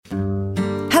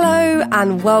Hello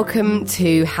and welcome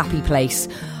to Happy Place.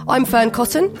 I'm Fern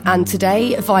Cotton, and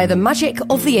today, via the magic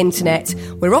of the internet,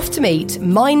 we're off to meet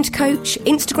mind coach,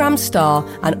 Instagram star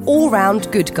and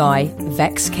all-round good guy,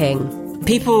 Vex King.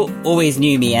 People always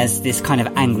knew me as this kind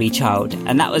of angry child,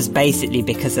 and that was basically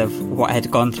because of what I had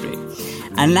gone through.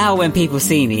 And now when people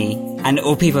see me,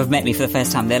 or people have met me for the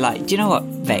first time, they're like, do you know what,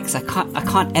 Vex, I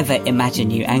can't ever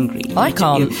imagine you angry. I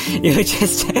can't. You're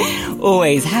just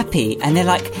always happy. And they're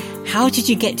like, how did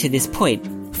you get to this point?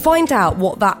 Find out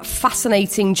what that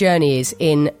fascinating journey is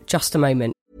in just a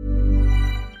moment.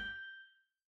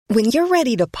 When you're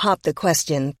ready to pop the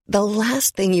question, the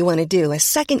last thing you want to do is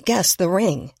second-guess the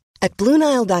ring. At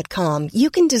BlueNile.com, you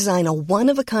can design a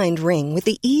one-of-a-kind ring with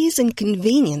the ease and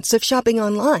convenience of shopping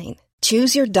online.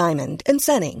 Choose your diamond and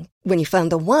setting. When you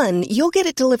find the one, you'll get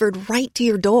it delivered right to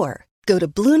your door. Go to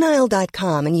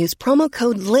BlueNile.com and use promo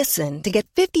code LISTEN to get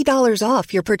 $50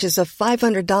 off your purchase of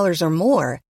 $500 or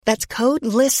more. That's code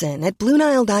LISTEN at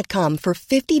BlueNile.com for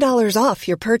 $50 off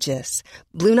your purchase.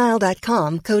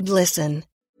 BlueNile.com, code LISTEN.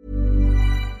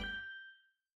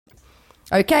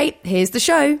 Okay, here's the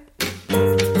show.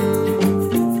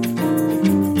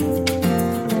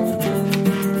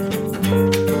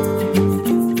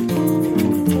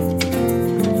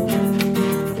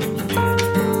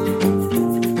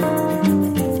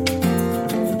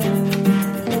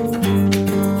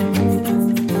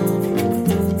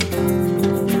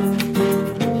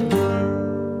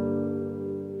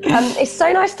 It's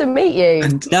so nice to meet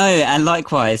you. No, and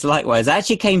likewise. I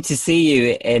actually came to see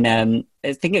you in,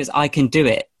 I think it was I Can Do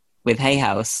It with Hay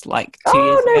House, like 2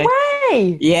 years ago. Oh, no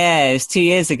way! Yeah, it was 2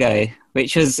 years ago,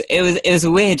 which was, it was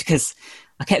weird because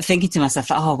I kept thinking to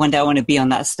myself, like, one day I want to be on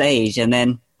that stage. And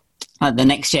then the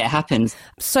next year it happened.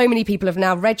 So many people have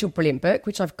now read your brilliant book,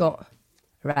 which I've got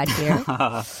right here.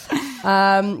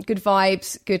 Good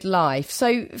Vibes, Good Life.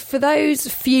 So for those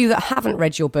few that haven't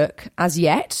read your book as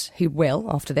yet, who will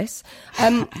after this,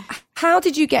 how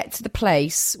did you get to the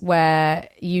place where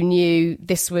you knew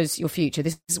this was your future,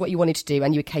 this is what you wanted to do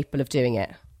and you were capable of doing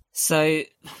it? So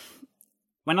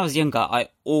when I was younger, I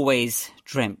always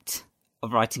dreamt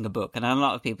of writing a book. And a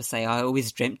lot of people say, I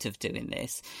always dreamt of doing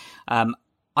this.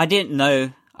 I didn't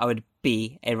know I would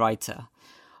be a writer.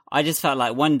 I just felt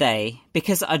like one day,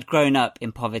 because I'd grown up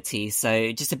in poverty,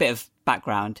 so just a bit of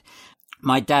background.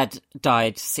 My dad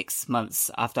died 6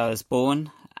 months after I was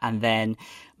born, and then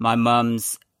my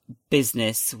mum's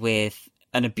business with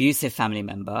an abusive family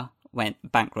member went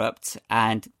bankrupt,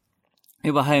 and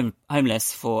we were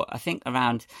homeless for, I think,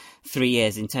 around 3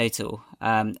 years in total.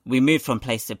 We moved from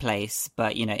place to place,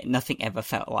 but, nothing ever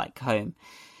felt like home.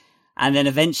 And then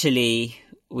eventually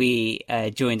we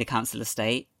joined a council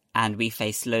estate. And we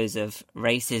faced loads of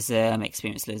racism,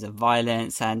 experienced loads of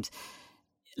violence, and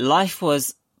life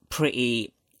was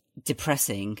pretty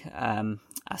depressing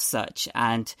as such.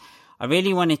 And I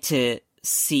really wanted to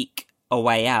seek a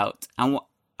way out. And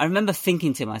I remember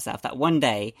thinking to myself that one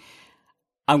day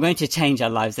I'm going to change our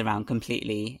lives around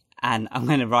completely, and I'm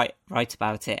going to write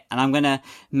about it. And I'm going to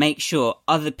make sure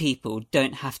other people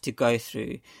don't have to go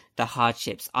through the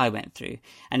hardships I went through.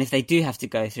 And if they do have to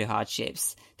go through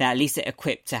hardships, then at least they're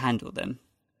equipped to handle them.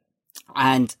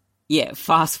 And yeah,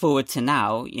 fast forward to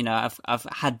now, I've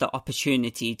had the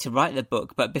opportunity to write the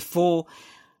book. But before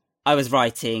I was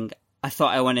writing, I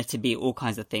thought I wanted to be all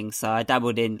kinds of things. So I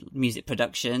dabbled in music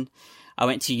production. I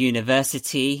went to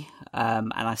university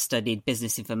and I studied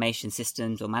business information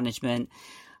systems or management.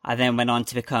 I then went on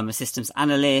to become a systems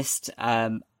analyst,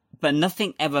 but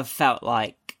nothing ever felt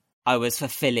like I was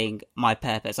fulfilling my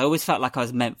purpose. I always felt like I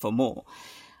was meant for more.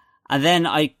 And then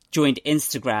I joined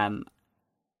Instagram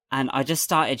and I just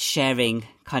started sharing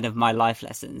kind of my life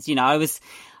lessons. I was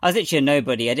literally a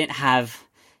nobody. I didn't have,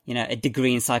 a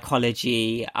degree in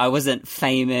psychology. I wasn't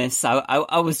famous.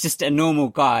 I was just a normal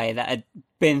guy that had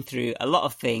been through a lot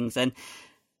of things and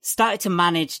started to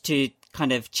manage to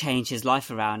kind of change his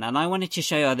life around. And I wanted to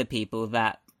show other people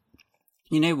that,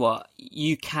 you know what,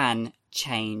 you can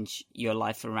change your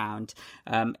life around.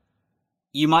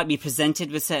 You might be presented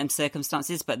with certain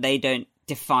circumstances, but they don't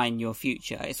define your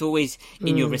future. It's always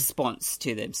in your response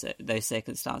to them, those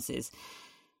circumstances.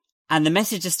 And the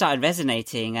message just started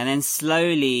resonating. And then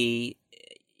slowly,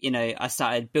 I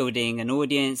started building an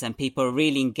audience and people are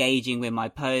really engaging with my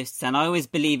posts. And I always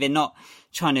believe in not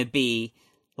trying to be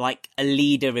like a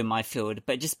leader in my field,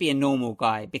 but just be a normal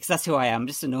guy, because that's who I am,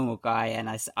 just a normal guy. And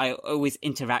I always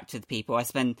interact with people. I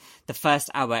spend the first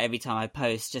hour every time I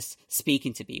post just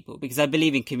speaking to people because I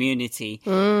believe in community.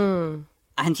 And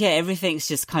yeah, everything's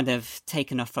just kind of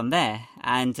taken off from there.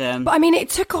 And but I mean, it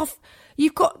took off.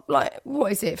 You've got, like,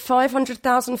 what is it,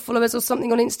 500,000 followers or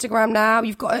something on Instagram now.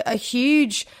 You've got a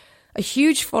huge a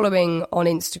huge following on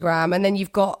Instagram, and then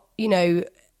you've got, you know,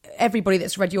 everybody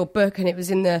that's read your book and it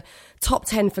was in the top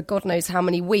 10 for God knows how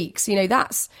many weeks. You know,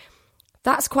 that's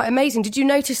quite amazing. Did you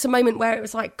notice a moment where it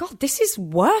was like, God, this is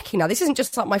working now? This isn't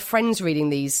just like my friends reading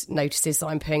these notices that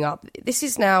I'm putting up. This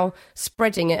is now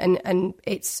spreading and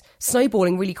it's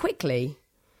snowballing really quickly.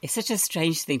 It's such a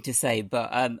strange thing to say,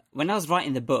 but when I was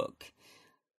writing the book,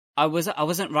 I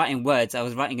wasn't writing words, I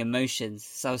was writing emotions.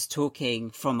 So I was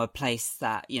talking from a place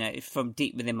that, you know, from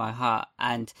deep within my heart.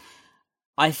 And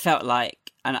I felt like,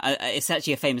 it's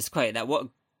actually a famous quote, that what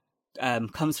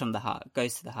comes from the heart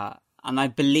goes to the heart. And I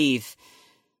believe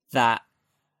that,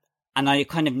 and I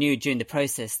kind of knew during the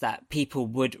process that people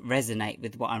would resonate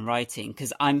with what I'm writing,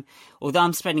 because although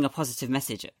I'm spreading a positive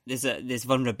message, there's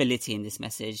vulnerability in this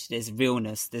message, there's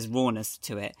realness, there's rawness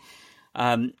to it.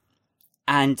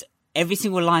 And every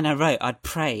single line I wrote, I'd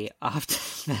pray after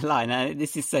the line.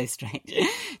 This is so strange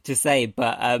to say,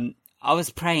 but I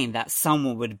was praying that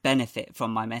someone would benefit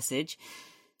from my message.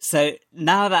 So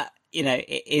now that, you know,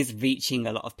 it is reaching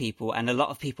a lot of people and a lot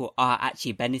of people are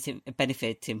actually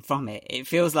benefiting from it, it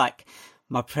feels like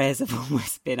my prayers have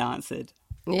almost been answered.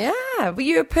 Yeah, but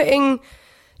you were putting,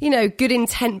 you know, good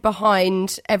intent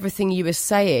behind everything you were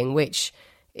saying, which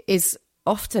is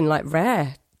often like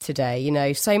rare today. You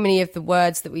know, so many of the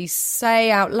words that we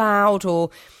say out loud or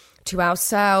to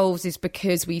ourselves is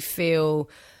because we feel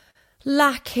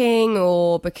lacking,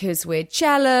 or because we're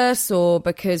jealous, or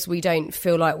because we don't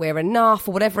feel like we're enough,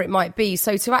 or whatever it might be.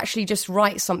 So to actually just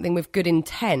write something with good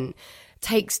intent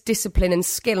takes discipline and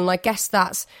skill. And I guess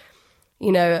that's,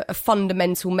 you know, a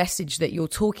fundamental message that you're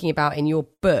talking about in your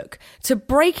book. To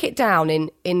break it down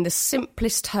in the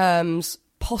simplest terms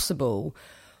possible,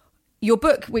 your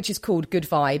book, which is called Good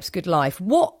Vibes, Good Life,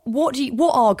 what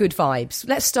are good vibes?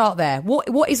 Let's start there.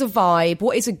 What is a vibe?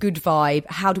 What is a good vibe?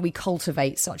 How do we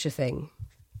cultivate such a thing?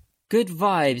 Good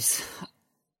vibes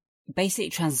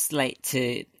basically translate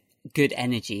to good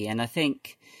energy. And I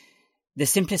think the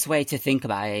simplest way to think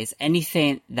about it is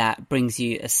anything that brings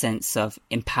you a sense of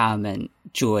empowerment,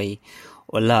 joy,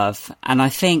 or love. And I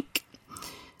think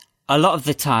a lot of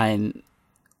the time,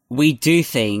 we do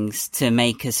things to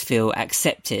make us feel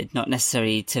accepted, not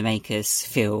necessarily to make us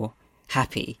feel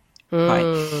happy,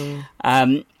 right?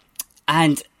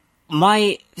 And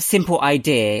my simple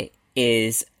idea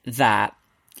is that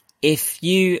if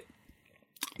you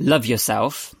love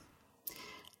yourself,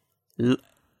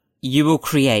 you will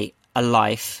create a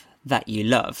life that you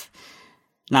love.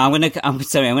 Now, I'm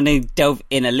going to delve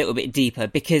in a little bit deeper,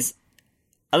 because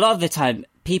a lot of the time,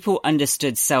 people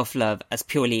understood self-love as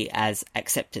purely as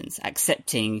acceptance,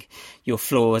 accepting your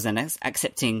flaws and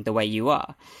accepting the way you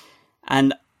are.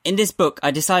 And in this book, I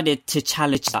decided to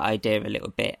challenge that idea a little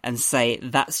bit and say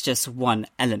that's just one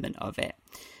element of it.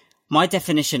 My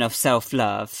definition of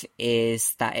self-love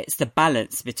is that it's the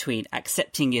balance between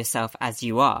accepting yourself as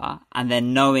you are and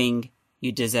then knowing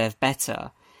you deserve better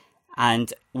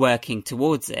and working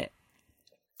towards it.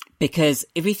 Because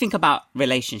if we think about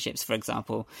relationships, for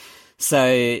example,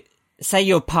 so say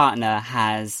your partner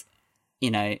has, you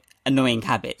know, annoying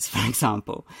habits, for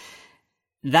example,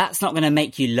 that's not going to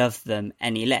make you love them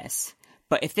any less.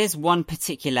 But if there's one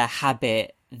particular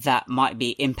habit that might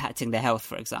be impacting their health,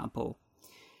 for example,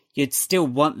 you'd still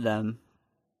want them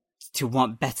to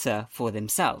want better for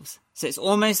themselves. So it's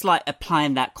almost like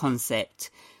applying that concept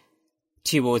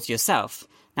towards yourself.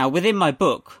 Now, within my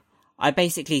book, I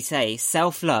basically say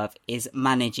self-love is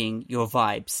managing your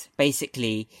vibes,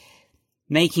 basically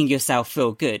making yourself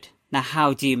feel good. Now,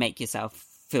 how do you make yourself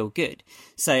feel good?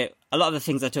 So a lot of the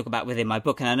things I talk about within my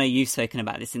book, and I know you've spoken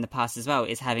about this in the past as well,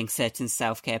 is having certain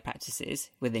self-care practices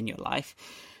within your life,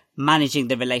 managing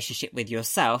the relationship with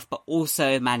yourself, but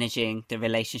also managing the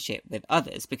relationship with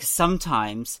others. Because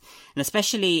sometimes, and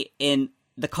especially in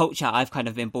the culture I've kind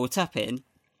of been brought up in,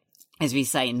 is we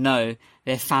say, no,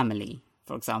 they're family,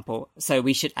 for example, so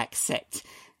we should accept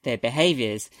their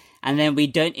behaviors, and then we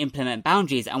don't implement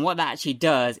boundaries. And what that actually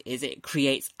does is it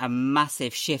creates a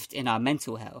massive shift in our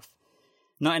mental health,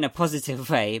 not in a positive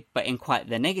way, but in quite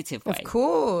the negative way. Of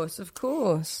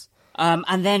course.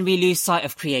 And then we lose sight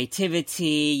of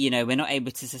creativity. You know, we're not able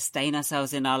to sustain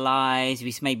ourselves in our lives.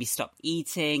 We maybe stop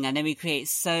eating, and then we create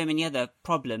so many other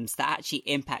problems that actually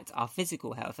impact our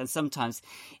physical health. And sometimes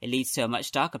it leads to a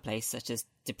much darker place, such as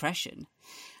depression.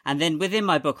 And then within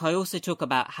my book, I also talk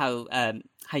about how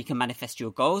you can manifest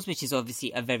your goals, which is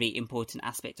obviously a very important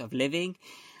aspect of living,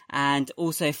 and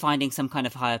also finding some kind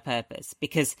of higher purpose.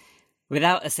 Because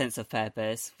without a sense of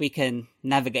purpose, we can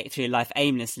navigate through life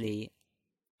aimlessly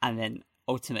and then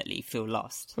ultimately feel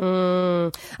lost.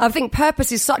 I think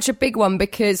purpose is such a big one,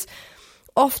 because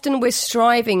often we're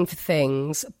striving for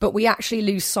things, but we actually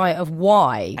lose sight of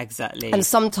why. Exactly. And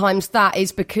sometimes that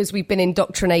is because we've been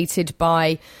indoctrinated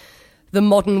by the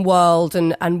modern world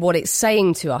and what it's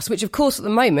saying to us, which of course at the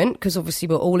moment, because obviously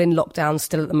we're all in lockdown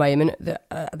still at the moment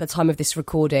at the time of this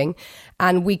recording,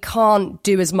 and we can't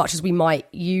do as much as we might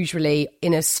usually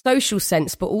in a social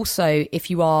sense, but also if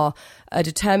you are a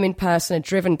determined person, a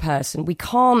driven person, we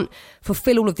can't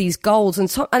fulfill all of these goals. And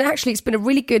actually it's been a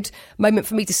really good moment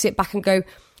for me to sit back and go,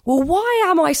 well, why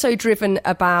am I so driven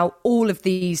about all of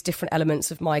these different elements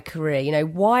of my career? You know,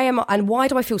 why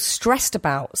do I feel stressed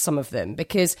about some of them?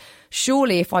 Because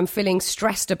surely if I'm feeling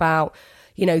stressed about,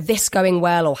 you know, this going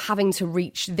well or having to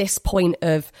reach this point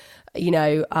of, you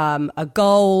know, a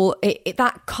goal,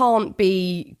 that can't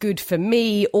be good for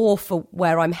me or for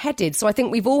where I'm headed. So I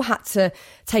think we've all had to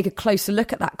take a closer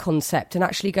look at that concept and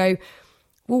actually go,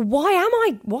 well, why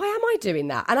am I doing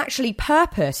that? And actually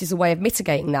purpose is a way of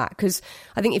mitigating that, because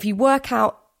I think if you work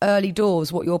out early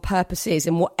doors what your purpose is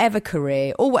in whatever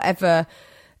career or whatever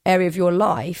area of your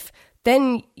life,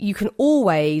 then you can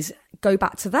always go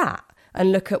back to that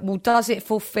and look at, well, does it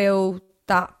fulfill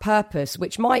that purpose,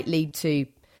 which might lead to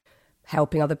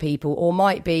helping other people or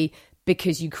might be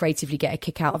because you creatively get a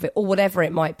kick out of it or whatever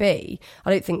it might be.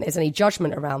 I don't think there's any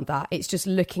judgment around that. It's just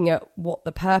looking at what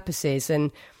the purpose is.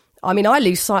 And I mean, I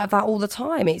lose sight of that all the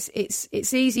time.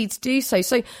 It's easy to do so.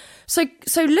 So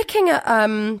looking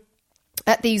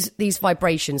at these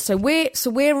vibrations. So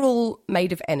we're all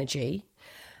made of energy,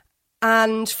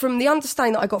 and from the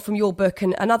understanding that I got from your book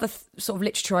and other sort of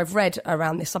literature I've read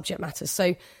around this subject matter.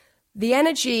 So the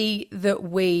energy that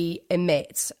we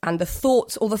emit and the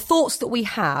thoughts that we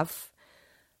have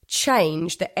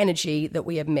change the energy that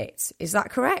we emit. Is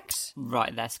that correct?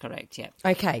 Right, that's correct. Yeah.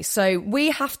 Okay, so we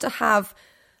have to have,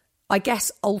 I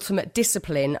guess, ultimate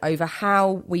discipline over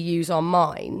how we use our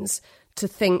minds to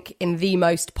think in the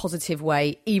most positive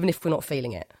way, even if we're not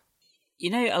feeling it. You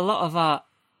know, a lot of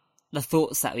the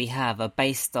thoughts that we have are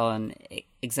based on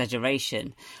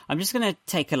exaggeration. I'm just going to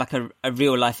take a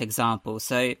real life example.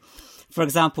 So, for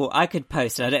example, I could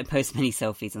post, and I don't post many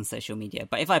selfies on social media,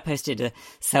 but if I posted a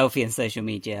selfie on social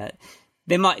media,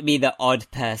 there might be the odd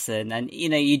person, and, you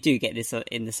know, you do get this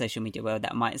in the social media world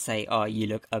that might say, oh, you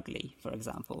look ugly, for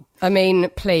example. I mean,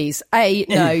 please, A,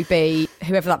 no, B,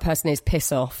 whoever that person is,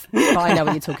 piss off. But I know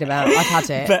what you're talking about. I've had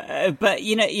it. But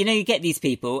you know, you get these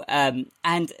people, and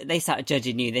they start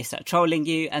judging you, they start trolling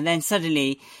you, and then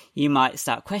suddenly you might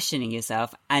start questioning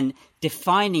yourself and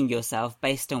defining yourself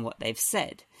based on what they've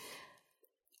said.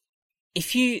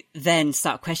 If you then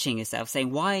start questioning yourself,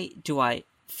 saying, why do I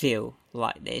feel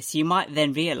like this? You might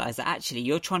then realize that actually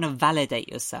you're trying to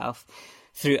validate yourself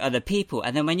through other people.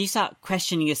 And then when you start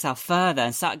questioning yourself further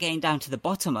and start getting down to the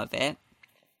bottom of it,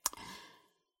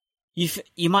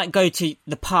 you might go to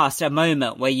the past, a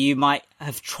moment where you might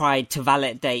have tried to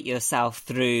validate yourself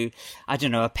through, I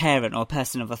don't know, a parent or a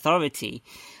person of authority.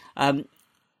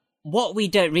 What we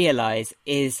don't realize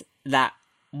is that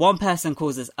one person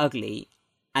calls us ugly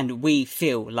and we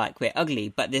feel like we're ugly,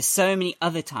 but there's so many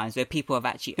other times where people have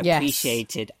actually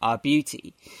appreciated our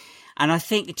beauty. And I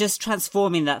think just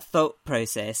transforming that thought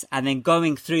process and then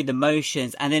going through the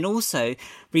motions and then also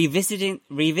revisiting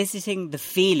the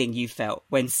feeling you felt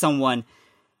when someone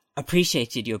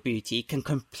appreciated your beauty can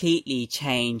completely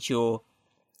change your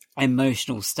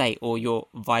emotional state or your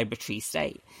vibratory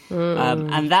state.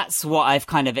 And that's what I've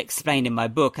kind of explained in my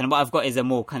book, and what I've got is a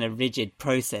more kind of rigid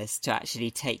process to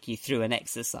actually take you through an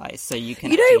exercise so you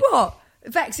can know what,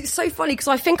 Vex, it's so funny because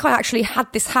I think I actually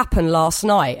had this happen last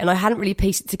night and I hadn't really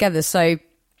pieced it together. So,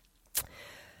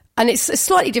 and it's a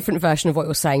slightly different version of what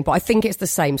you're saying, but I think it's the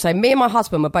same. So me and my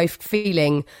husband were both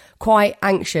feeling quite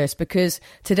anxious because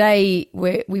today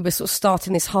we were sort of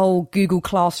starting this whole Google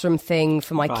Classroom thing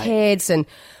for my kids, and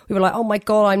we were like, oh my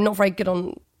God, I'm not very good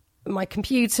on my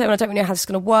computer and I don't really know how this is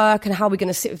going to work and how we're going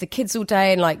to sit with the kids all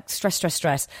day, and like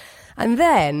stress. And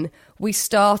then we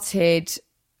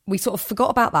sort of forgot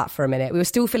about that for a minute. We were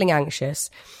still feeling anxious,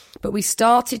 but we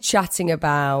started chatting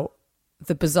about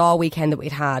the bizarre weekend that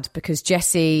we'd had, because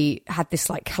Jesse had this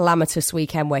like calamitous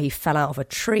weekend where he fell out of a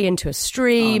tree into a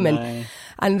stream. Oh, no.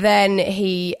 and then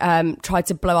he tried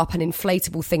to blow up an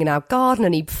inflatable thing in our garden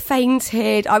and he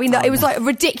fainted. I mean, it was like a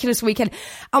ridiculous weekend.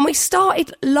 And we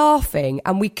started laughing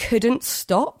and we couldn't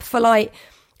stop for like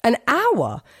an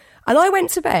hour. And I went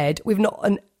to bed with not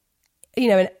an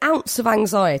ounce of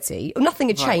anxiety. Nothing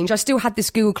had changed. Right. I still had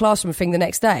this Google Classroom thing the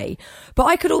next day, but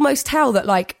I could almost tell that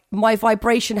like my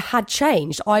vibration had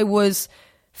changed. I was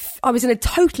in a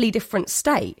totally different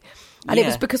state. And it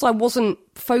was because I wasn't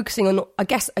focusing on, I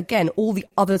guess, again, all the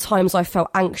other times I felt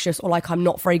anxious or like I'm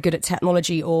not very good at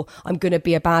technology or I'm going to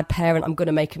be a bad parent, I'm going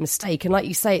to make a mistake. And like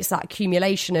you say, it's that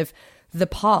accumulation of the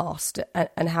past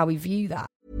and how we view that.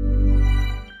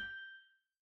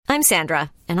 I'm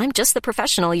Sandra, and I'm just the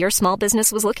professional your small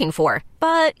business was looking for.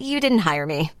 But you didn't hire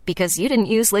me because you didn't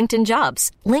use LinkedIn Jobs.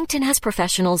 LinkedIn has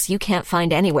professionals you can't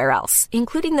find anywhere else,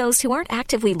 including those who aren't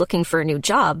actively looking for a new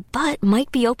job, but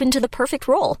might be open to the perfect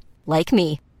role, like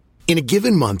me. In a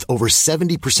given month, over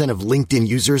 70% of LinkedIn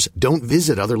users don't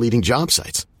visit other leading job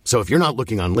sites. So if you're not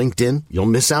looking on LinkedIn, you'll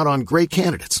miss out on great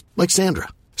candidates like Sandra.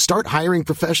 Start hiring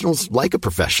professionals like a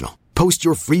professional. Post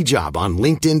your free job on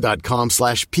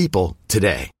linkedin.com/people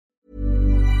today.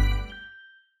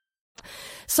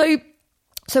 So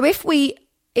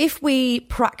if we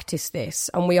practice this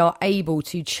and we are able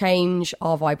to change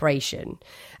our vibration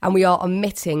and we are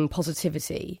emitting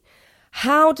positivity,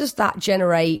 how does that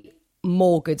generate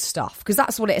more good stuff? Because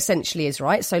that's what it essentially is,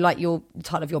 right? So like the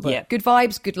title of your book, Good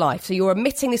Vibes, Good Life. So you're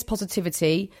emitting this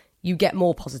positivity, you get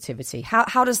more positivity.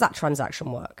 How does that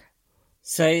transaction work?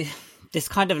 So there's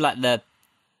kind of like the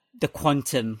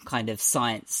quantum kind of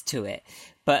science to it.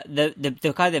 But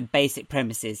the kind of basic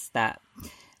premise is that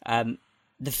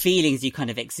the feelings you kind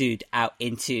of exude out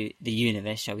into the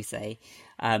universe, shall we say,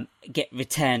 get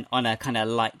returned on a kind of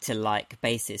like-to-like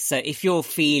basis. So if you're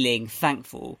feeling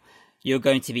thankful, you're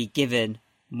going to be given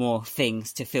more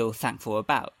things to feel thankful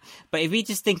about. But if we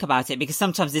just think about it, because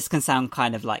sometimes this can sound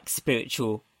kind of like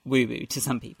spiritual woo-woo to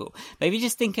some people, but if you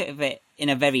just think of it in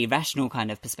a very rational kind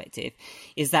of perspective,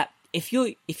 is that if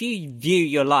you view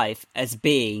your life as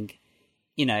being,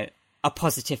 you know, a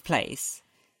positive place,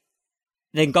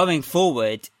 then going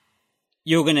forward,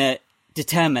 you're going to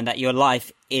determine that your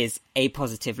life is a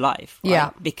positive life, right? Yeah.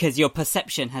 Because your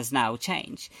perception has now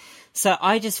changed. So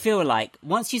I just feel like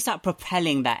once you start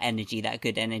propelling that energy, that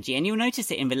good energy, and you'll notice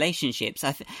it in relationships.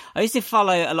 I used to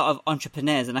follow a lot of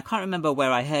entrepreneurs, and I can't remember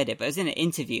where I heard it, but it was in an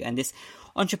interview, and this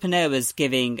entrepreneur was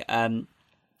giving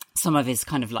some of his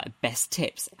kind of like best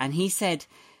tips, and he said,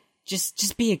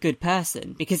 just be a good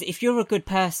person, because if you're a good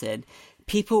person,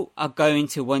 people are going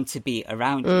to want to be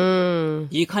around you.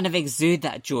 You kind of exude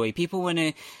that joy. People want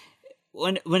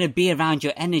to be around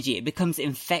your energy. It becomes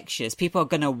infectious. People are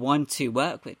going to want to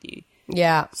work with you.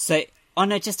 Yeah. So on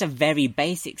just a very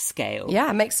basic scale. Yeah,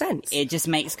 it makes sense. It just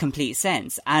makes complete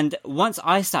sense. And once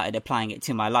I started applying it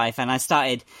to my life, and I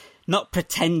started not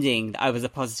pretending that I was a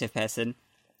positive person,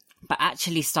 but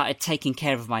actually started taking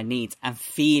care of my needs and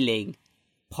feeling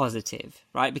positive,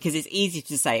 right? Because it's easy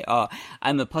to say, oh,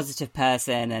 I'm a positive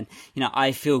person and, you know,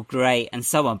 I feel great and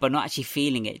so on, but not actually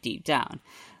feeling it deep down.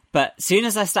 But as soon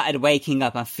as I started waking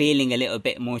up and feeling a little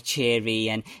bit more cheery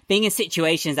and being in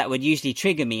situations that would usually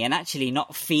trigger me and actually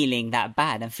not feeling that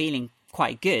bad and feeling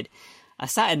quite good, I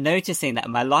started noticing that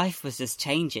my life was just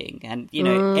changing, and, you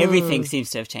know, everything seems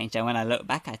to have changed. And when I look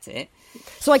back at it.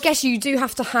 So I guess you do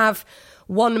have to have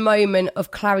one moment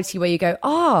of clarity where you go,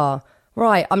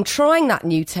 right, I'm trying that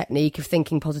new technique of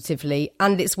thinking positively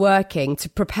and it's working, to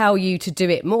propel you to do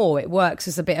it more. It works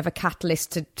as a bit of a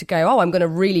catalyst to go, I'm going to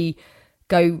really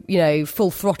go, you know, full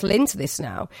throttle into this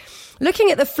now.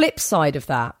 Looking at the flip side of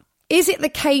that, is it the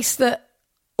case that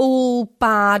all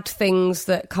bad things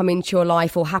that come into your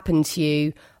life or happen to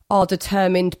you are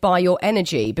determined by your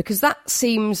energy? Because that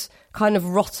seems kind of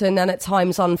rotten and at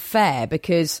times unfair,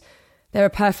 because there are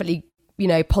perfectly, you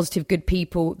know, positive, good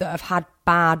people that have had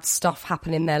bad stuff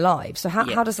happen in their lives. So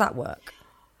how does that work?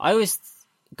 I always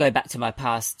go back to my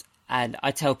past, and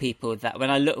I tell people that when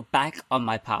I look back on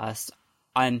my past,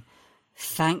 I'm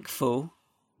thankful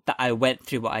that I went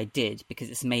through what I did,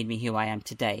 because it's made me who I am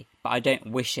today, but I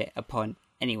don't wish it upon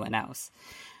anyone else.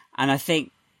 And I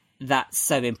think that's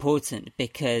so important,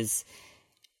 because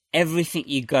everything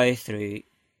you go through,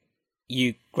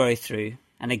 you grow through.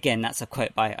 And again, that's a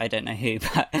quote by I don't know who,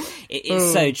 but it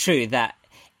is so true that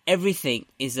everything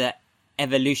is a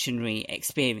evolutionary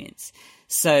experience.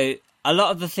 So a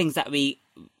lot of the things that we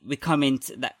come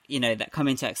into that come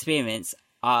into experience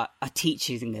are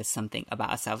teaching us something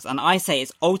about ourselves. And I say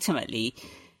it's ultimately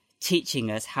teaching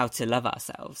us how to love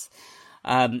ourselves.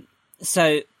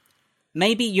 So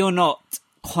maybe you're not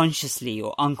consciously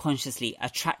or unconsciously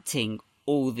attracting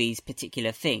all these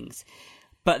particular things,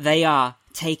 but they are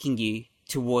taking you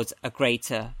towards a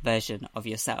greater version of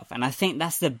yourself. And I think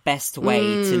that's the best way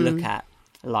to look at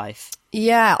life.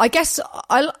 Yeah, I guess,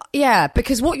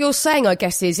 because what you're saying, I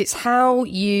guess, is it's how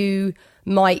you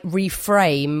might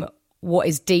reframe what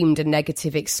is deemed a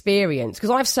negative experience.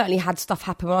 Because I've certainly had stuff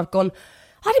happen where I've gone,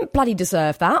 I didn't bloody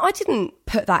deserve that. I didn't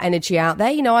put that energy out there.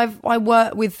 You know, I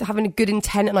work with having a good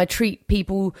intent and I treat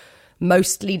people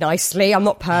mostly nicely. I'm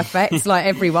not perfect like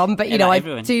everyone, but, you know, I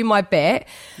do my bit.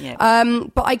 Yeah.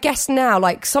 But I guess now,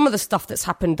 like, some of the stuff that's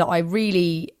happened that I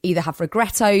really either have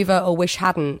regret over or wish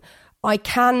hadn't, I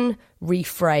can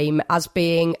reframe as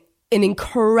being an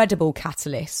incredible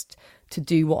catalyst to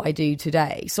do what I do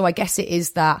today. So I guess it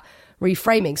is that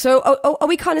reframing. So are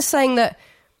we kind of saying that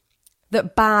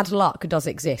bad luck does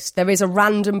exist? There is a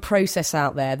random process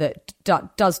out there that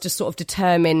does just sort of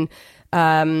determine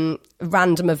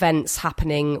random events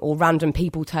happening or random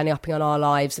people turning up in our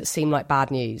lives that seem like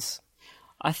bad news?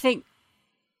 I think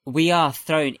we are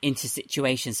thrown into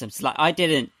situations. Like, I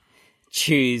didn't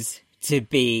choose to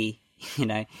be, you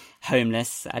know,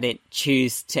 homeless. I didn't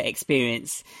choose to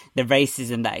experience the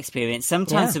racism that I experienced.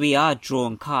 Sometimes we are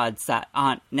drawn cards that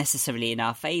aren't necessarily in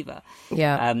our favour.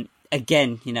 Yeah.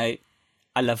 Again, you know,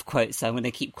 I love quotes, so I'm going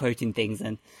to keep quoting things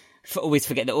and always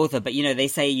forget the author. But, you know, they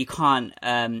say you can't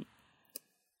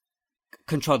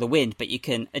control the wind, but you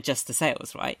can adjust the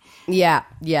sails, right? Yeah.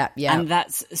 And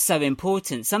that's so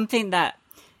important. Something that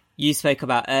you spoke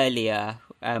about earlier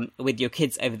with your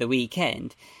kids over the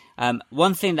weekend,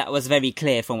 one thing that was very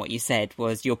clear from what you said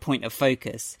was your point of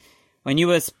focus. When you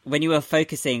were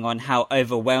focusing on how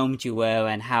overwhelmed you were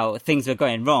and how things were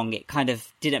going wrong, it kind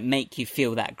of didn't make you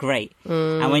feel that great.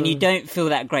 And when you don't feel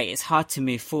that great, it's hard to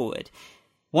move forward.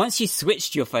 Once you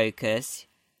switched your focus,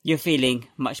 you're feeling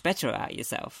much better about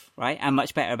yourself, right? And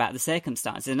much better about the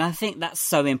circumstances. And I think that's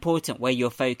so important, where your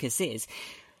focus is.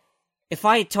 If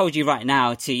I told you right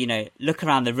now to, you know, look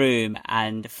around the room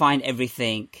and find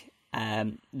everything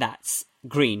that's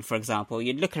green, for example,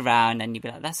 you'd look around and you'd be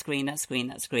like, that's green, that's green,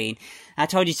 that's green. I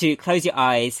told you to close your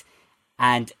eyes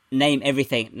and name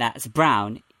everything that's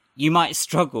brown. You might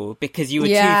struggle because you were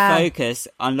too focused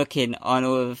on looking for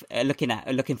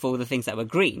all the things that were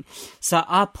green. So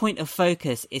our point of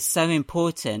focus is so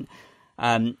important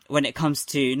when it comes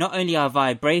to not only our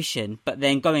vibration, but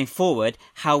then going forward,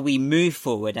 how we move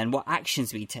forward and what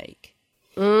actions we take.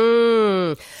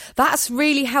 That's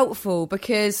really helpful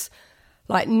because,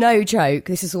 like, no joke,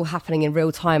 this is all happening in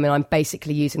real time and I'm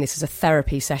basically using this as a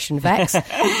therapy session, Vex.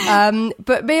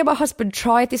 But me and my husband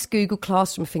tried this Google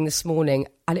Classroom thing this morning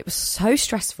and it was so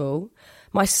stressful.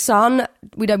 My son,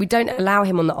 we don't allow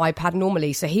him on the iPad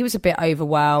normally, so he was a bit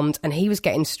overwhelmed and he was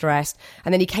getting stressed.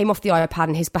 And then he came off the iPad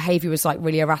and his behaviour was, like,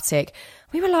 really erratic.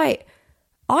 We were like,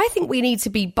 I think we need to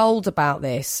be bold about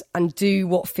this and do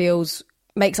what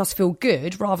makes us feel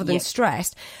good rather than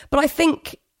stressed. But I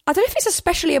don't know if it's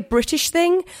especially a British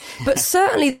thing, but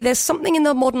certainly there's something in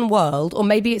the modern world, or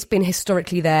maybe it's been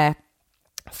historically there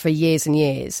for years and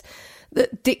years,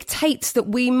 that dictates that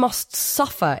we must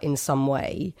suffer in some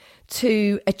way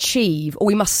to achieve, or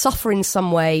we must suffer in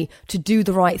some way to do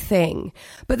the right thing.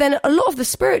 But then a lot of the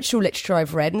spiritual literature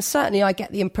I've read, and certainly I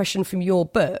get the impression from your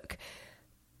book,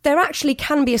 there actually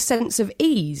can be a sense of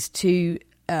ease to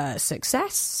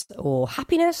success or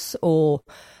happiness or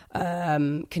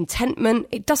contentment.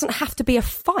 It doesn't have to be a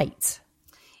fight.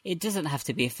 It doesn't have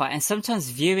to be a fight. And sometimes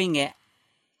viewing it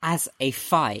as a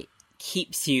fight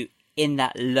keeps you in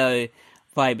that low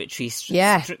vibratory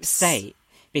state,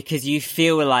 because you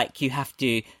feel like you have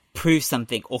to prove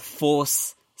something or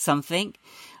force something.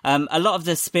 A lot of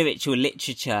the spiritual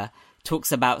literature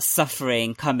talks about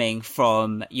suffering coming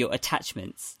from your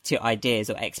attachments to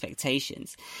ideas or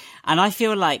expectations. And I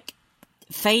feel like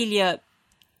failure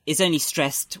is only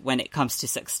stressed when it comes to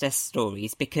success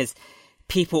stories, because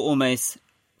people almost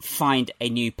find a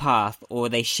new path or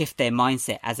they shift their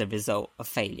mindset as a result of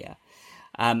failure.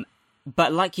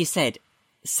 But like you said,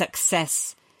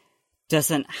 success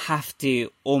doesn't have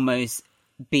to almost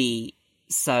be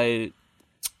so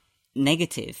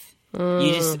negative.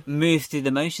 You just move through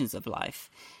the motions of life.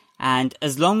 And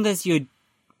as long as you're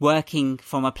working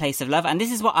from a place of love, and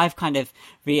this is what I've kind of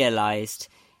realized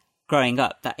growing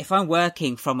up, that if I'm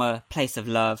working from a place of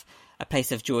love, a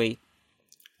place of joy,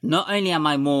 not only am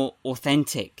I more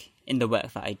authentic in the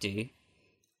work that I do,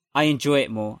 I enjoy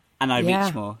it more and I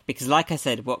reach more. Because like I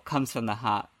said, what comes from the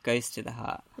heart goes to the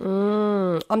heart.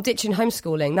 I'm ditching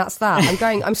homeschooling. That's that.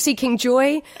 I'm seeking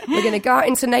joy. We're going to go out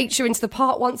into nature, into the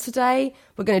park once a day.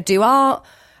 We're going to do art.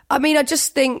 I mean, I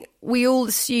just think we all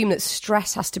assume that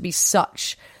stress has to be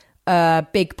such a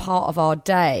big part of our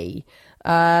day.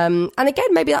 And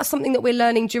again, maybe that's something that we're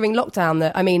learning during lockdown.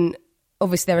 That, I mean,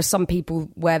 obviously there are some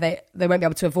people where they won't be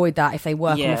able to avoid that if they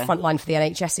work on the front line for the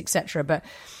NHS, etc. But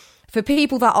for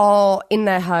people that are in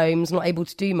their homes, not able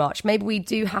to do much, maybe we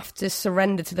do have to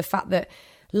surrender to the fact that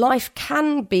life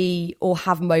can be or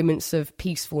have moments of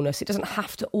peacefulness. It doesn't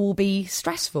have to all be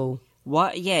stressful.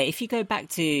 If you go back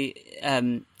to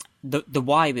the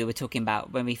why we were talking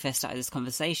about when we first started this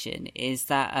conversation, is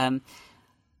that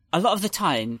a lot of the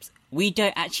times we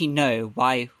don't actually know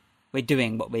why we're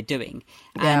doing what we're doing.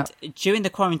 Yeah. And during the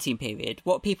quarantine period,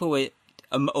 what people were,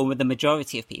 or the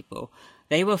majority of people,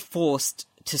 they were forced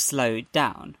to slow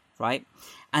down, right?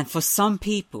 And for some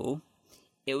people,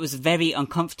 it was very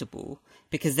uncomfortable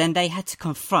because then they had to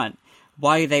confront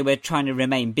why they were trying to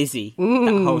remain busy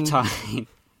that whole time.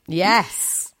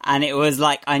 Yes. And it was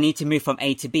like, I need to move from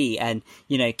A to B and,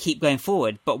 keep going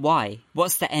forward. But why?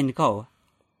 What's the end goal?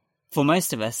 For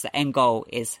most of us, the end goal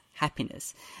is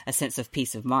happiness, a sense of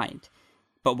peace of mind.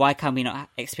 But why can we not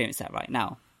experience that right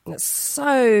now? That's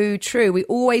so true. We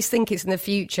always think it's in the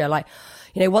future. Like,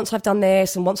 once I've done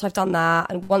this and once I've done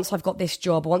that and once I've got this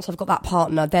job, or once I've got that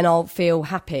partner, then I'll feel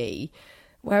happy.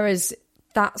 Whereas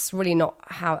that's really not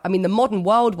how, the modern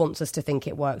world wants us to think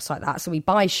it works like that. So we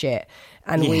buy shit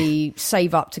and we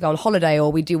save up to go on holiday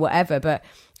or we do whatever. But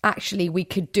actually we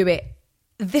could do it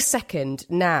this second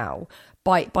now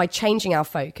by changing our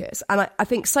focus. And I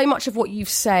think so much of what you've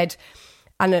said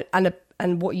and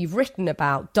what you've written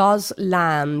about does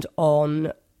land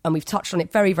on, and we've touched on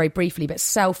it very, very briefly, but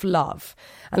self-love.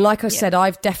 And like I said,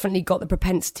 I've definitely got the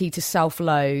propensity to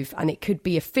self-loathe, and it could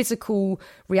be a physical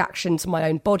reaction to my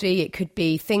own body. It could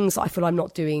be things that I feel I'm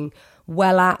not doing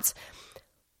well at.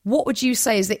 What would you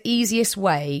say is the easiest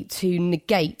way to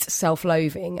negate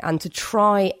self-loathing and to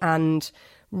try and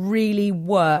really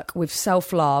work with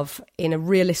self-love in a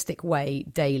realistic way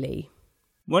daily?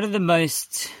 One of the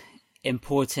most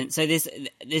important, so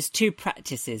there's two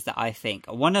practices that I think,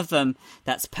 one of them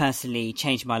that's personally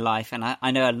changed my life, and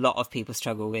I know a lot of people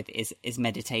struggle with, is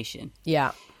meditation.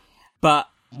 Yeah. But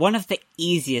one of the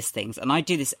easiest things, and I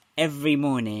do this every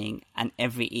morning and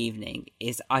every evening,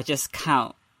 is I just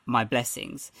count my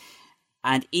blessings.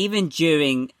 And even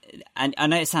during, and I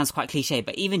know it sounds quite cliche,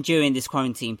 but even during this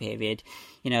quarantine period,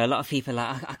 a lot of people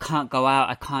are like, I can't go out,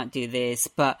 I can't do this,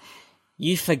 but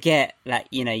you forget that,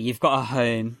 you've got a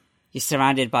home, you're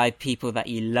surrounded by people that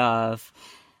you love.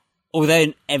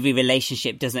 Although every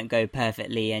relationship doesn't go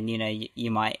perfectly, and,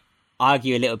 you might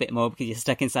argue a little bit more because you're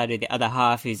stuck inside with the other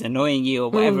half who's annoying you or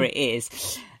whatever it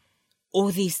is. All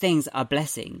these things are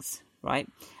blessings, right?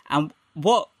 And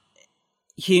what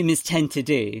humans tend to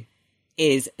do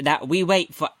is that we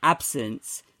wait for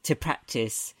absence to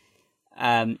practice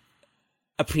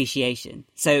appreciation.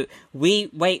 So we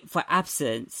wait for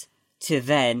absence to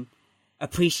then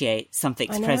appreciate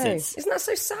something's presence. Isn't that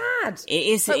so sad? It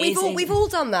is. But we've all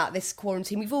done that this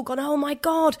quarantine. We've all gone, oh my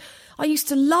God, I used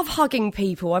to love hugging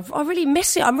people. I really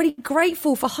miss it. I'm really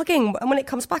grateful for hugging. And when it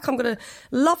comes back, I'm going to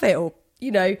love it. Or,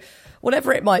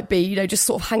 whatever it might be, just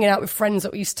sort of hanging out with friends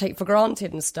that we used to take for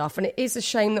granted and stuff. And it is a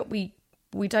shame that we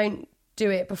don't do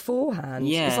it beforehand.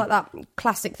 Yeah. It's like that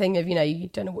classic thing of, you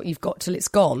don't know what you've got till it's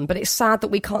gone, but it's sad that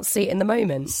we can't see it in the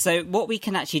moment. So what we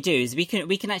can actually do is we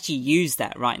can actually use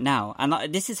that right now. And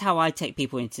this is how I take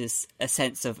people into a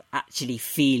sense of actually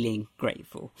feeling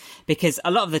grateful. Because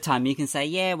a lot of the time you can say,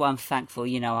 yeah, well, I'm thankful,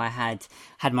 I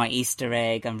had my Easter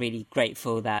egg. I'm really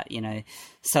grateful that,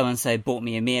 so-and-so bought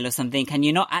me a meal or something. And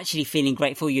you're not actually feeling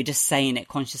grateful. You're just saying it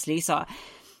consciously. So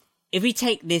if we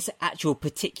take this actual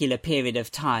particular period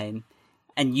of time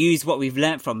and use what we've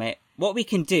learned from it, what we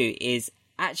can do is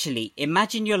actually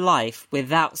imagine your life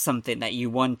without something that you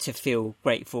want to feel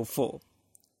grateful for,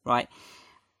 right?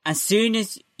 As soon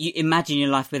as you imagine your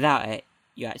life without it,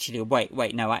 you actually,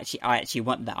 wait, no, I actually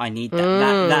want that. I need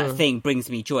that. That thing brings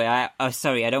me joy. I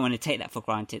don't want to take that for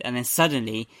granted. And then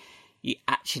suddenly you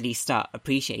actually start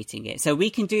appreciating it. So we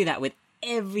can do that with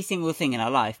every single thing in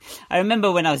our life. I remember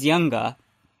when I was younger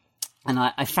and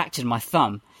I fractured my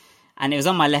thumb. And it was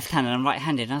on my left hand and I'm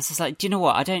right-handed. And I was just like, do you know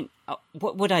what?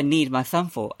 What would I need my thumb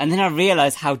for? And then I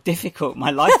realised how difficult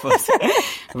my life was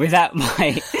without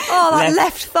my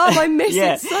left thumb. I miss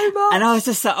it so much. And I was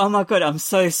just like, oh my God, I'm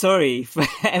so sorry for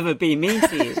ever being mean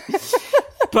to you.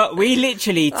 But we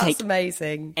literally take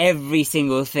amazing. Every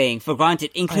single thing for granted,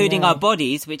 including our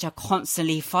bodies, which are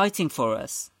constantly fighting for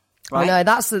us. Right? I know,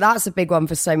 that's a big one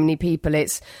for so many people.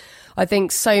 I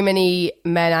think so many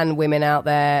men and women out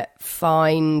there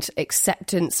find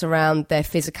acceptance around their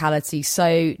physicality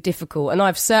so difficult. And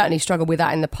I've certainly struggled with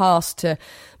that in the past to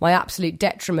my absolute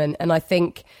detriment. And I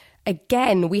think,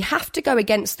 again, we have to go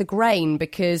against the grain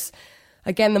because,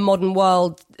 again, the modern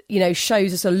world,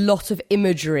 shows us a lot of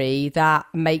imagery that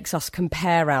makes us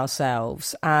compare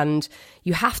ourselves. And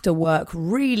you have to work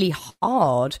really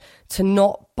hard to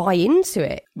not buy into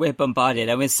it. We're bombarded,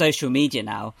 and with social media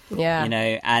now, yeah,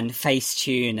 and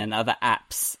Facetune and other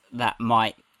apps that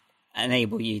might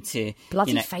enable you to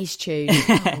bloody Facetune,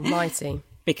 almighty.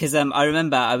 Because I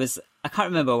remember I can't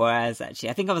remember where I was actually.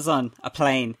 I think I was on a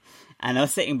plane and I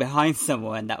was sitting behind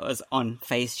someone that was on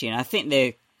Facetune. I think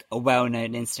a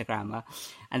well-known Instagrammer,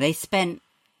 and they spent,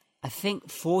 I think,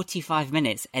 45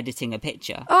 minutes editing a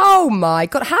picture. Oh my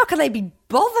God, how can they be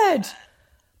bothered?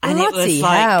 And Bloody it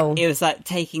hell. was like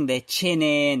taking their chin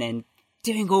in and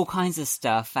doing all kinds of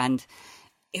stuff. And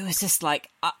it was just like,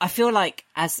 I feel like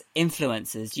as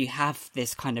influencers, you have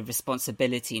this kind of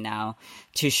responsibility now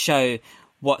to show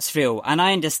what's real. And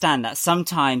I understand that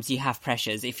sometimes you have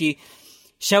pressures. If you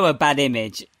show a bad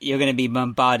image, you're going to be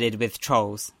bombarded with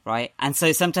trolls, right? And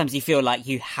so sometimes you feel like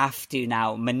you have to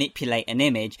now manipulate an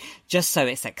image just so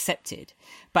it's accepted.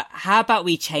 But how about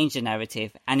we change the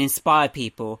narrative and inspire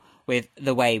people with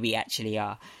the way we actually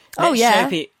are?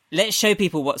 Let's show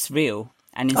people what's real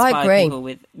and inspire people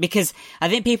with, because I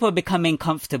think people are becoming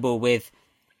comfortable with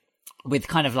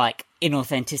kind of like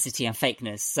inauthenticity and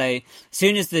fakeness. So as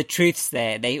soon as the truth's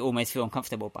there, they almost feel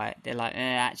uncomfortable by it. They're like,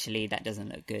 actually, that doesn't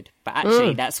look good. But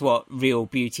actually, that's what real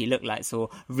beauty look like, or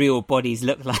real bodies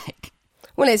look like.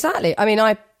 Well, exactly. I mean,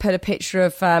 I put a picture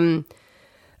of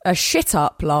a shit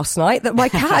up last night that my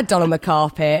cat had done on the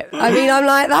carpet. I mean, I'm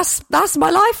like, that's my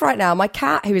life right now. My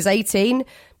cat, who is 18,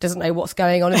 doesn't know what's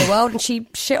going on in the world, and she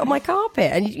shit on my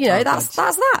carpet. And, you know, that's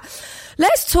that.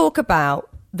 Let's talk about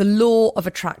the law of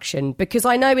attraction, because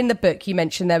I know in the book you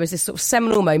mentioned there was this sort of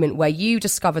seminal moment where you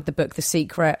discovered the book The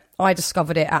Secret. I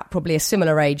discovered it at probably a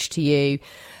similar age to you,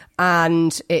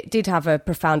 and it did have a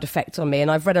profound effect on me. And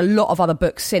I've read a lot of other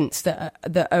books since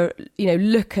that are, you know,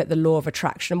 look at the law of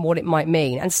attraction and what it might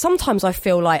mean. And sometimes I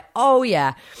feel like, oh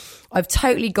yeah, I've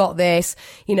totally got this,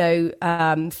 you know,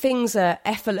 things are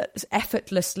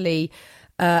effortlessly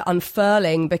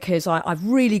unfurling because I've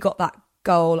really got that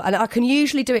goal, and I can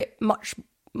usually do it much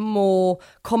more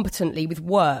competently with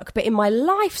work. But in my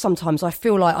life, sometimes I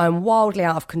feel like I'm wildly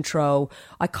out of control.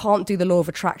 I can't do the law of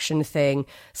attraction thing.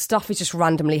 Stuff is just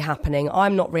randomly happening.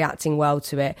 I'm not reacting well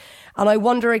to it. And I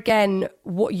wonder again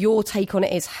what your take on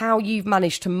it is, how you've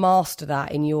managed to master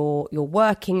that in your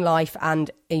working life and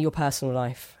in your personal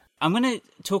life. I'm going to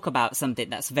talk about something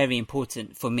that's very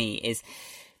important for me. Is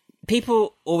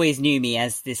people always knew me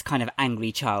as this kind of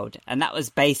angry child, and that was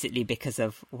basically because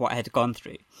of what I had gone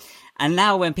through. And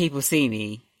now when people see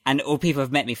me, or people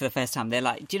have met me for the first time, they're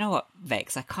like, do you know what,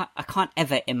 Vex, I can't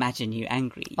ever imagine you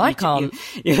angry. I can't.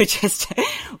 You're just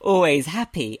always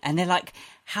happy. And they're like,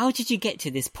 how did you get to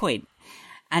this point?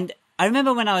 And I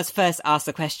remember when I was first asked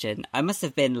the question, I must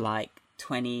have been like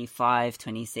 25,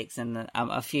 26, and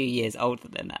I'm a few years older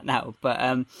than that now. But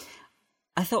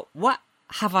I thought, what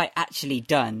have I actually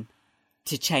done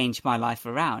to change my life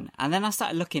around? And then I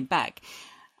started looking back,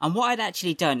 and what I'd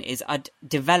actually done is I'd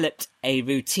developed a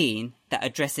routine that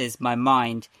addresses my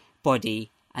mind, body,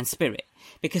 and spirit.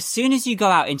 Because soon as you go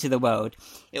out into the world,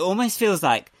 it almost feels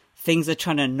like things are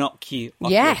trying to knock you off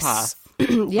your path.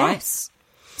 Yes.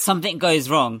 Right? Something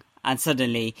goes wrong, and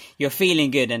suddenly you're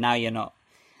feeling good, and now you're not.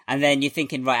 And then you're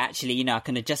thinking, right, actually, you know, I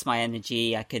can adjust my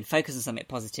energy, I can focus on something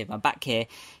positive, I'm back here,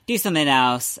 do something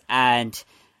else. And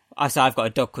so I've got a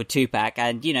dog called Tupac,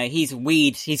 and, you know, he's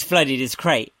flooded his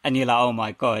crate, and you're like, oh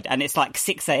my God. And it's like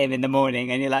 6 a.m. in the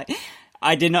morning, and you're like,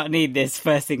 I did not need this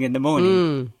first thing in the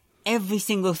morning. Every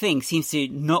single thing seems to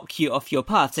knock you off your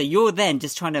path. So you're then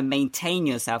just trying to maintain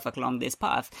yourself along this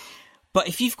path. But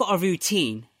if you've got a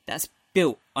routine that's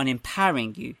built on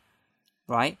empowering you,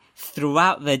 right,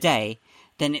 throughout the day,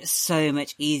 then it's so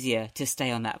much easier to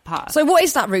stay on that path. So what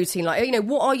is that routine like? You know,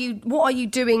 what are you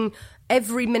doing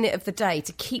every minute of the day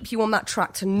to keep you on that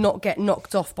track to not get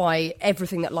knocked off by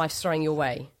everything that life's throwing your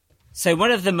way? So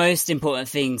one of the most important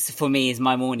things for me is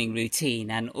my morning routine.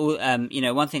 And, you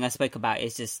know, one thing I spoke about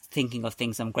is just thinking of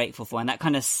things I'm grateful for. And that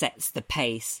kind of sets the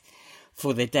pace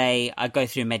for the day. I go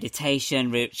through meditation,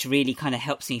 which really kind of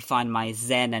helps me find my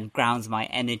zen and grounds my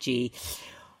energy.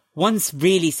 One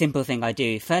really simple thing I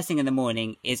do first thing in the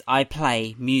morning is I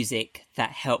play music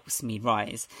that helps me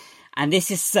rise. And this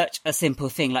is such a simple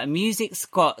thing. Like, music's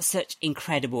got such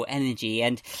incredible energy.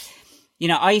 And, you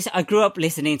know, I grew up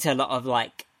listening to a lot of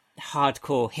like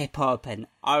hardcore hip hop and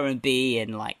R&B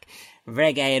and like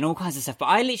reggae and all kinds of stuff. But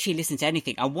I literally listen to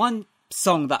anything. And one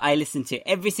song that I listen to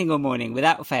every single morning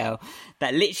without fail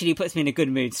that literally puts me in a good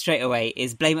mood straight away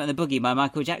is Blame It on the Boogie by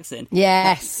Michael Jackson.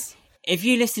 Yes. If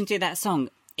you listen to that song,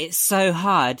 it's so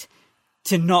hard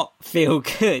to not feel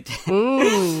good.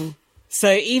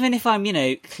 So even if I'm, you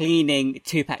know, cleaning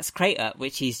Tupac's crate up,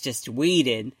 which he's just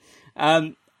weeding,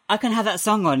 I can have that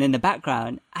song on in the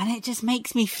background and it just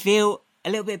makes me feel a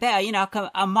little bit better. You know,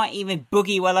 I might even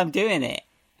boogie while I'm doing it.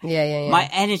 Yeah. My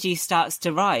energy starts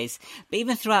to rise. But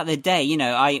even throughout the day, you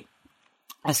know, I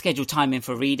schedule time in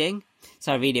for reading.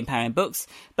 So I read empowering books.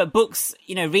 But books,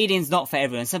 you know, reading's not for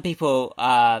everyone. Some people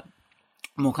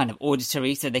more kind of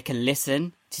auditory, so they can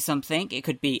listen to something. It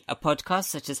could be a podcast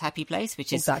such as Happy Place,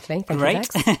 which is exactly. Thank great.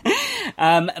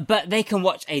 You, but they can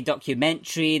watch a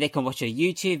documentary, they can watch a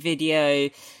YouTube video,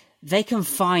 they can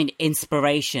find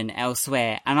inspiration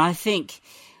elsewhere. And I think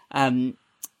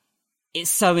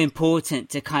it's so important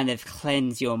to kind of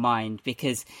cleanse your mind,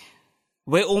 because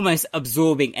we're almost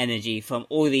absorbing energy from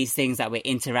all these things that we're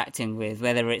interacting with,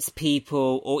 whether it's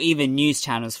people or even news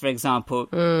channels, for example.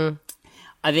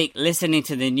 I think listening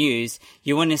to the news,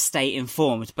 you want to stay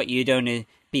informed, but you don't want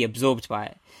to be absorbed by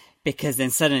it, because then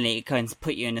suddenly it can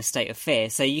put you in a state of fear.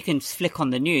 So you can flick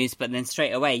on the news, but then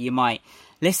straight away you might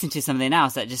listen to something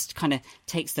else that just kind of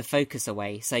takes the focus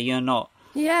away. So you're not...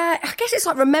 Yeah, I guess it's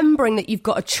like remembering that you've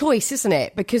got a choice, isn't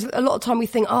it? Because a lot of time we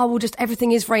think, oh, well, just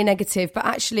everything is very negative. But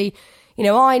actually, you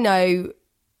know, I know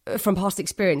from past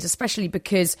experience, especially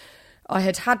because I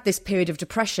had this period of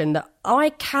depression, that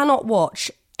I cannot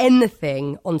watch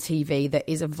anything on TV that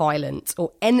is violent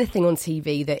or anything on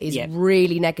TV that is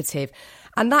really negative.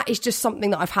 And that is just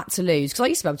something that I've had to lose, because I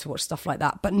used to be able to watch stuff like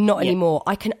that, but not anymore.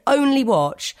 I can only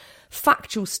watch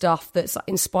factual stuff that's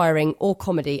inspiring or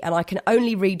comedy, and I can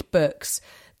only read books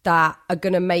that are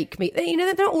going to make me, you know,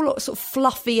 they're not all sort of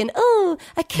fluffy and, oh,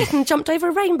 a kitten jumped over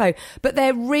a rainbow, but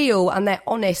they're real and they're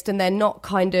honest and they're not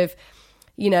kind of,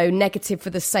 you know, negative for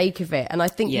the sake of it. And I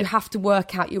think you have to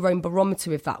work out your own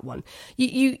barometer with that one.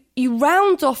 You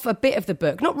round off a bit of the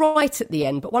book, not right at the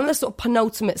end, but one of the sort of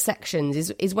penultimate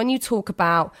sections is when you talk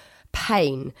about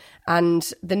pain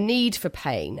and the need for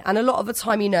pain. And a lot of the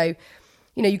time, you know,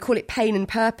 you call it pain and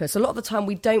purpose. A lot of the time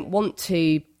we don't want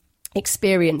to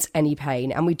experience any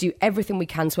pain, and we do everything we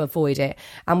can to avoid it,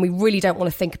 and we really don't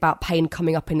want to think about pain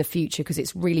coming up in the future because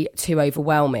it's really too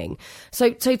overwhelming.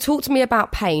 So talk to me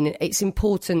about pain, its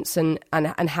importance, and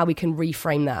how we can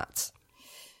reframe that.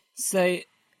 So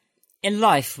in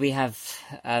life we have,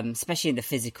 especially in the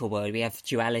physical world, we have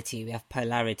duality, we have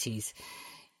polarities.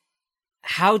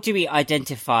 How do we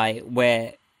identify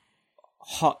where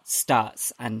hot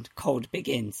starts and cold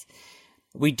begins?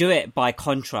 We do it by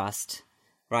contrast,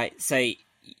 right? So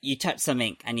you touch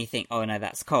something and you think, oh no,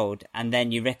 that's cold. And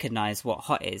then you recognize what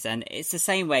hot is. And it's the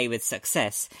same way with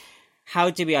success. How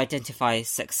do we identify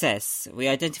success? We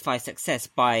identify success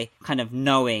by kind of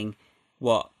knowing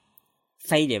what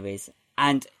failure is.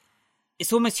 And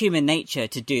it's almost human nature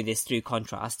to do this through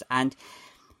contrast. And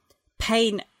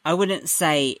pain, I wouldn't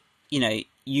say, you know,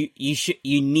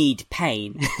 you need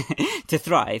pain to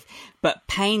thrive, but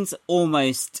pain's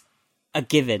almost a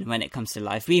given when it comes to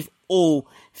life. We've all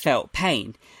felt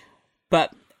pain,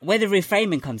 but where the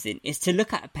reframing comes in is to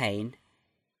look at pain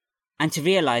and to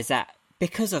realize that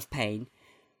because of pain,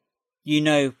 you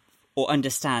know or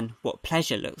understand what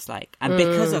pleasure looks like, and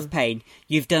because of pain,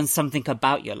 you've done something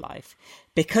about your life.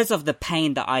 Because of the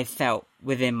pain that I felt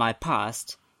within my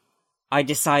past, I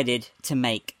decided to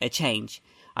make a change.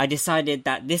 I decided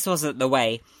that this wasn't the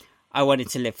way I wanted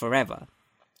to live forever.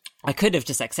 I could have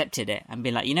just accepted it and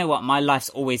been like, you know what, my life's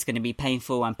always going to be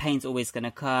painful and pain's always going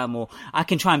to come, or I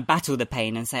can try and battle the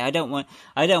pain and say, I don't want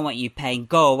you pain,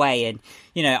 go away. And,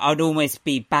 you know, I'd almost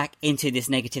be back into this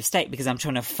negative state because I'm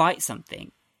trying to fight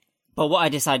something. But what I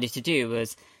decided to do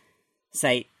was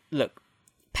say, look,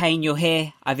 pain, you're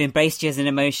here. I've embraced you as an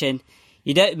emotion.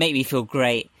 You don't make me feel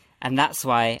great. And that's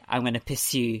why I'm going to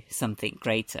pursue something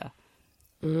greater.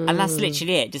 And that's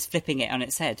literally it, just flipping it on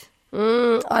its head.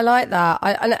 I like that.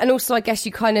 And also, I guess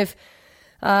you kind of,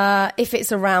 if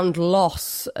it's around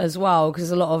loss as well, because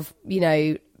a lot of, you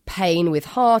know, pain with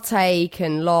heartache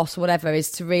and loss, whatever, is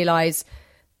to realise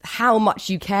how much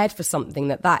you cared for something,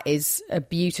 that is a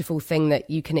beautiful thing that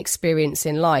you can experience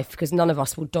in life, because none of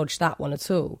us will dodge that one at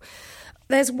all.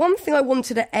 There's one thing I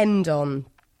wanted to end on,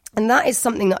 and that is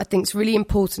something that I think is really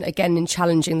important, again, in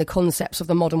challenging the concepts of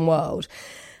the modern world.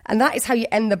 And that is how you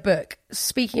end the book,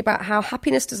 speaking about how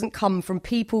happiness doesn't come from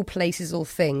people, places or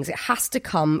things. It has to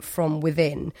come from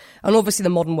within. And obviously the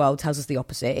modern world tells us the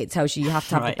opposite. It tells you have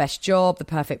to have the best job, the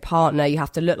perfect partner, you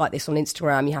have to look like this on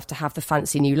Instagram, you have to have the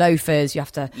fancy new loafers, you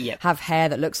have to have hair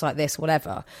that looks like this,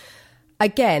 whatever.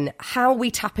 Again, how are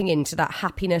we tapping into that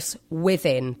happiness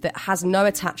within that has no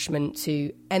attachment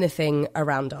to anything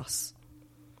around us?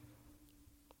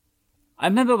 I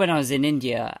remember when I was in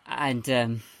India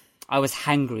and I was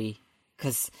hangry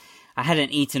because I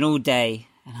hadn't eaten all day,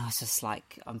 and I was just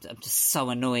like, I'm just so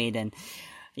annoyed. And,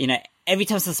 you know, every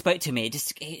time someone spoke to me,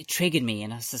 it triggered me,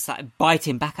 and I was just like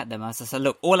biting back at them. I was just like,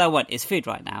 look, all I want is food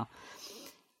right now.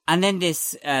 And then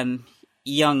this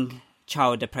young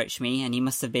child approached me, and he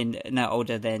must have been no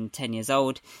older than 10 years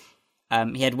old.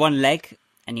 He had one leg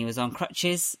and he was on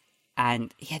crutches,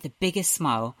 and he had the biggest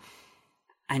smile.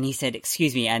 And he said,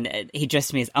 excuse me. And he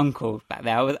addressed me as uncle back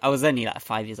there. I was only like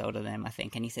 5 years older than him, I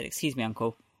think. And he said, excuse me,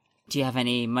 uncle, do you have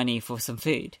any money for some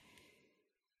food?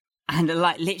 And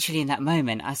like literally in that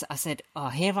moment, I said, oh,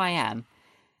 here I am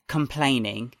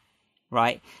complaining,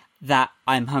 right, that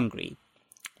I'm hungry,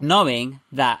 knowing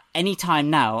that any time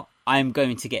now I'm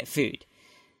going to get food.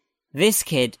 This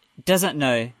kid doesn't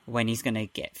know when he's going to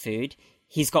get food.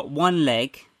 He's got one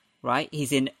leg, right?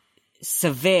 He's in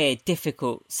severe,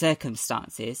 difficult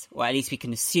circumstances, or at least we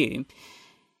can assume.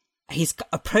 He's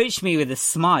approached me with a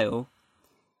smile,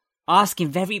 asking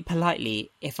very politely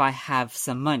if I have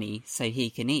some money so he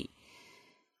can eat.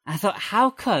 I thought, how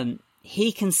come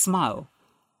he can smile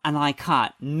and I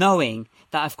can't, knowing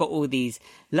that I've got all these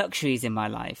luxuries in my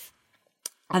life?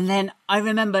 And then I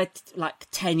remember like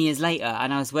 10 years later,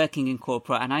 and I was working in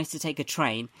corporate, and I used to take a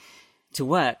train to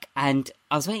work, and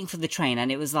I was waiting for the train,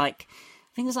 and it was like,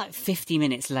 I think it was like 50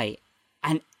 minutes late,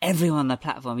 and everyone on the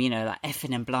platform, you know, like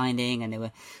effing and blinding, and they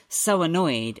were so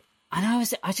annoyed. And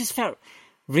I just felt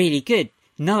really good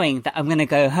knowing that I'm going to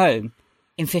go home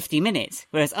in 50 minutes.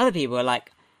 Whereas other people were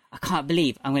like, I can't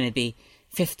believe I'm going to be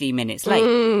 50 minutes late.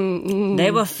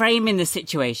 They were framing the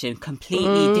situation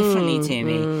completely differently to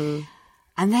me.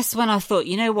 And that's when I thought,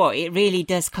 you know what? It really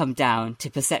does come down to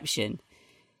perception.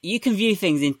 You can view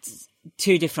things in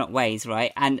two different ways,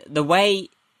 right? And the way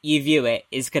you view it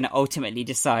is going to ultimately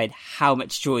decide how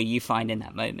much joy you find in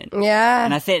that moment. Yeah.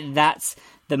 And I think that's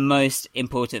the most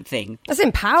important thing. That's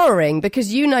empowering,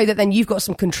 because you know that then you've got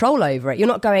some control over it. You're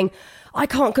not going, I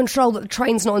can't control that the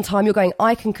train's not on time. You're going,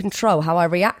 I can control how I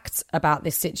react about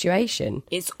this situation.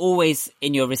 It's always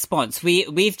in your response.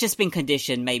 We've just been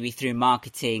conditioned, maybe through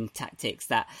marketing tactics,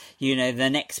 that, you know, the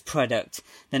next product,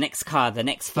 the next car, the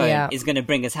next phone is going to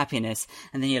bring us happiness.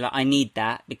 And then you're like, I need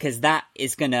that because that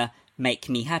is going to make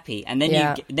me happy. And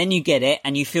then you get it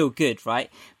and you feel good, right?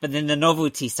 But then the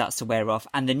novelty starts to wear off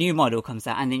and the new model comes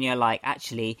out, and then you're like,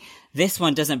 actually, this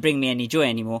one doesn't bring me any joy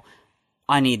anymore.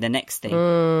 I need the next thing,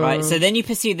 right? So then you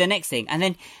pursue the next thing, and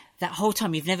then that whole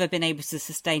time you've never been able to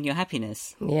sustain your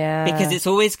happiness. Yeah. Because it's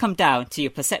always come down to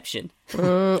your perception.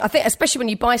 I think especially when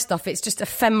you buy stuff, it's just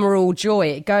ephemeral joy.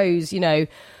 It goes, you know,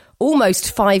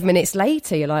 almost 5 minutes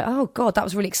later, you're like, oh God, that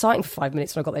was really exciting for 5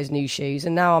 minutes when I got those new shoes.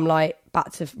 And now I'm like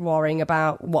back to worrying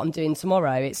about what I'm doing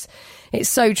tomorrow. It's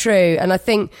so true. And I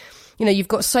think, you know, you've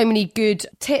got so many good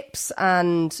tips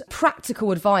and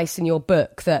practical advice in your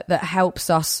book that helps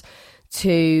us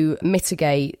to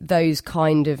mitigate those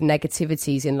kind of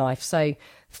negativities in life. So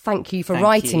thank you for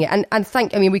writing it. And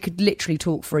I mean, we could literally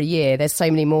talk for a year. There's so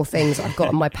many more things I've got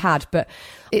on my pad, but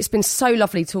it's been so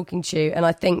lovely talking to you. And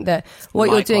I think that what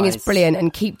you're doing is brilliant,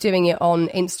 and keep doing it on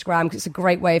Instagram, because it's a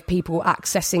great way of people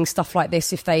accessing stuff like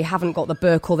this if they haven't got the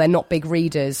book or they're not big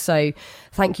readers. So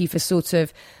thank you for sort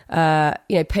of,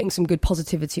 you know, putting some good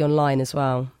positivity online as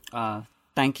well.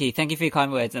 Thank you. Thank you for your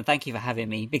kind words, and thank you for having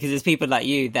me, because it's people like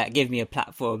you that give me a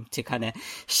platform to kind of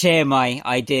share my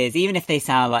ideas, even if they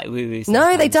sound like woo-woo.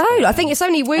 No, they don't. I think it's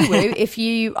only woo-woo if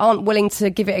you aren't willing to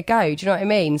give it a go. Do you know what I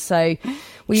mean? So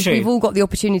we've all got the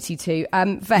opportunity to.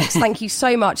 Vex, thank you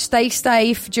so much. Stay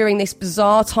safe during this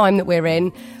bizarre time that we're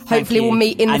in. Hopefully we'll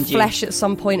meet in the flesh at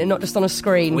some point and not just on a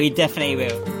screen. We definitely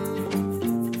will.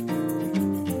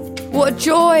 What a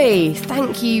joy.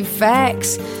 Thank you,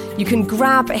 Vex. You can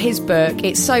grab his book.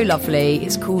 It's so lovely.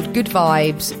 It's called Good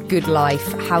Vibes, Good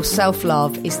Life, How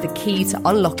Self-Love is the Key to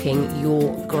Unlocking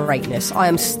Your Greatness. I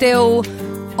am still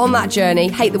on that journey.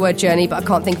 Hate the word journey, but I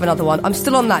can't think of another one. I'm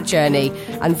still on that journey,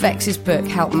 and Vex's book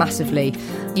helped massively.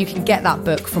 You can get that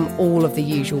book from all of the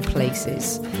usual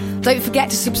places. Don't forget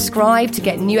to subscribe to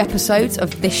get new episodes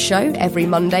of this show every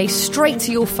Monday straight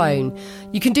to your phone.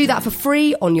 You can do that for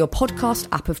free on your podcast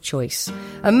app of choice.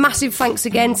 A massive thanks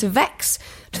again to Vex,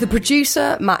 to the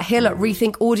producer, Matt Hill at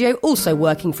Rethink Audio, also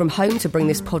working from home to bring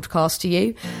this podcast to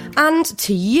you, and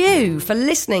to you for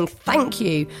listening. Thank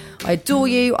you. I adore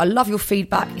you. I love your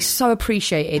feedback. It's so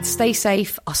appreciated. Stay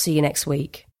safe. I'll see you next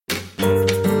week.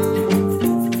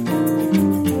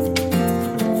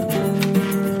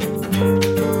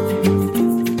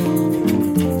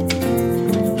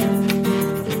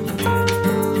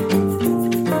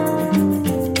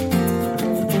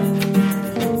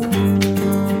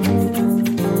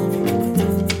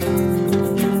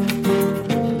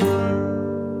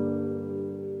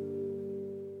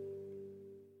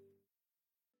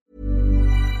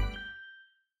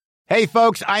 Hey,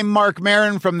 folks, I'm Mark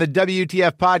Maron from the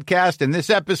WTF Podcast, and this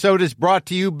episode is brought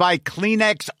to you by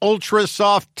Kleenex Ultra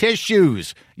Soft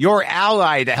Tissues, your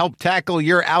ally to help tackle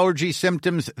your allergy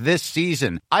symptoms this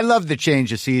season. I love the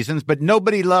change of seasons, but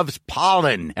nobody loves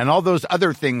pollen and all those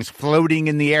other things floating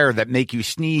in the air that make you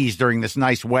sneeze during this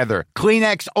nice weather.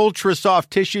 Kleenex Ultra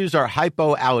Soft Tissues are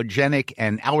hypoallergenic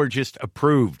and allergist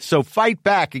approved. So fight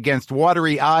back against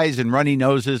watery eyes and runny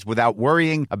noses without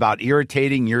worrying about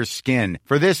irritating your skin.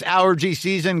 For this allergy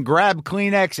season, grab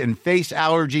Kleenex and face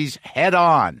allergies head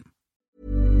on.